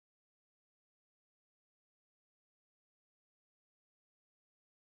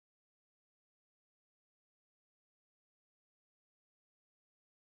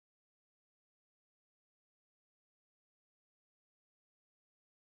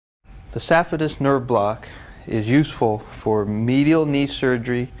The saphenous nerve block is useful for medial knee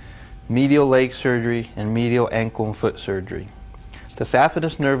surgery, medial leg surgery, and medial ankle and foot surgery. The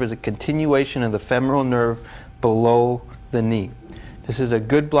saphenous nerve is a continuation of the femoral nerve below the knee. This is a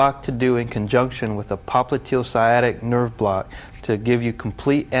good block to do in conjunction with a popliteal sciatic nerve block to give you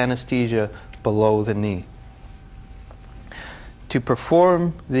complete anesthesia below the knee. To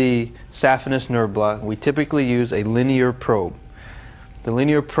perform the saphenous nerve block, we typically use a linear probe. The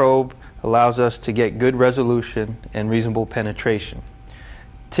linear probe allows us to get good resolution and reasonable penetration.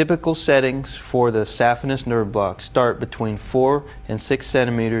 Typical settings for the saphenous nerve block start between 4 and 6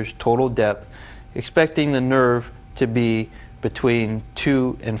 centimeters total depth, expecting the nerve to be between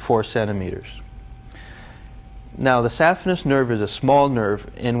 2 and 4 centimeters. Now, the saphenous nerve is a small nerve,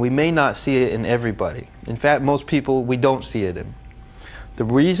 and we may not see it in everybody. In fact, most people we don't see it in. The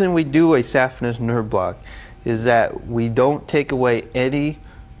reason we do a saphenous nerve block is that we don't take away any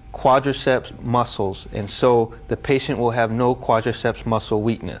quadriceps muscles, and so the patient will have no quadriceps muscle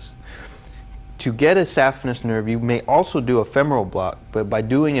weakness. To get a saphenous nerve, you may also do a femoral block, but by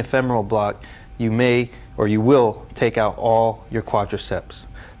doing a femoral block, you may or you will take out all your quadriceps.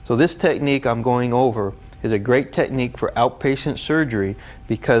 So this technique I'm going over is a great technique for outpatient surgery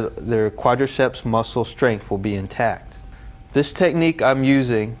because their quadriceps muscle strength will be intact. This technique I'm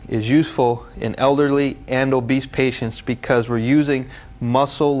using is useful in elderly and obese patients because we're using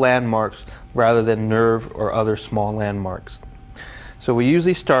muscle landmarks rather than nerve or other small landmarks. So we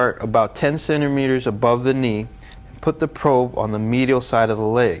usually start about 10 centimeters above the knee and put the probe on the medial side of the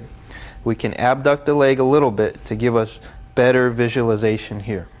leg. We can abduct the leg a little bit to give us better visualization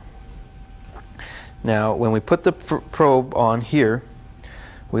here. Now, when we put the probe on here,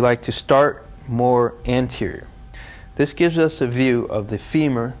 we like to start more anterior. This gives us a view of the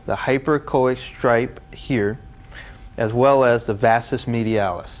femur, the hyperechoic stripe here, as well as the vastus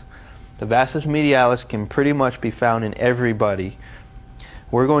medialis. The vastus medialis can pretty much be found in everybody.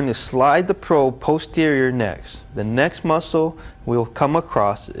 We're going to slide the probe posterior next. The next muscle we'll come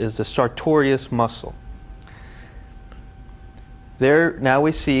across is the sartorius muscle. There, now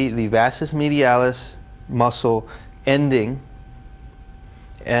we see the vastus medialis muscle ending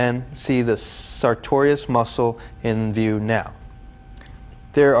and see the sartorius muscle in view now.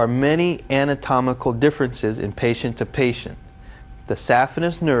 There are many anatomical differences in patient to patient. The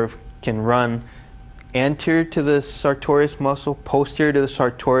saphenous nerve can run anterior to the sartorius muscle, posterior to the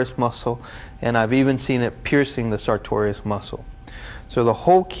sartorius muscle, and I've even seen it piercing the sartorius muscle. So the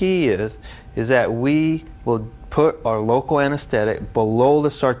whole key is that we will put our local anesthetic below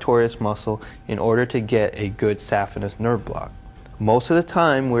the sartorius muscle in order to get a good saphenous nerve block. Most of the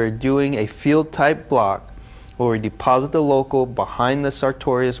time we're doing a field type block where we deposit the local behind the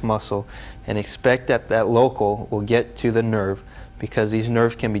sartorius muscle and expect that that local will get to the nerve because these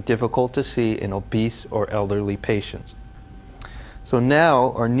nerves can be difficult to see in obese or elderly patients. So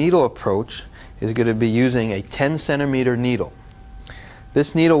now our needle approach is going to be using a 10 centimeter needle.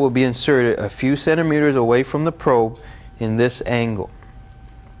 This needle will be inserted a few centimeters away from the probe in this angle.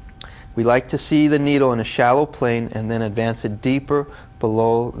 We like to see the needle in a shallow plane and then advance it deeper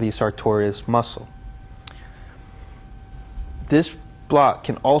below the sartorius muscle. This block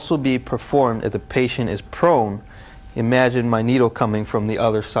can also be performed if the patient is prone. Imagine my needle coming from the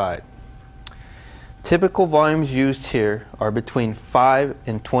other side. Typical volumes used here are between 5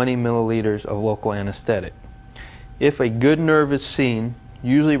 and 20 milliliters of local anesthetic. If a good nerve is seen,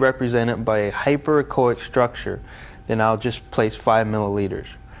 usually represented by a hyperechoic structure, then I'll just place 5 milliliters.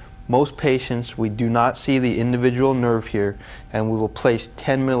 Most patients, we do not see the individual nerve here, and we will place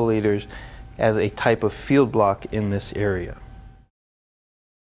 10 milliliters as a type of field block in this area.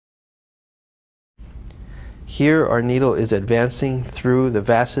 Here our needle is advancing through the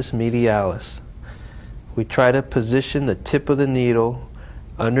vastus medialis. We try to position the tip of the needle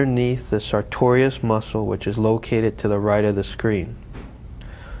underneath the sartorius muscle, which is located to the right of the screen.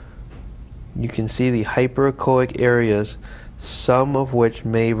 You can see the hyperechoic areas, some of which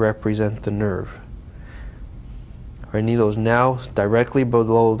may represent the nerve. Our needle is now directly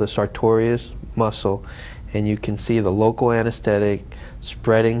below the sartorius muscle, and you can see the local anesthetic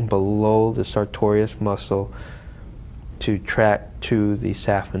spreading below the sartorius muscle to track to the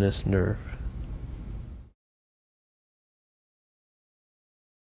saphenous nerve.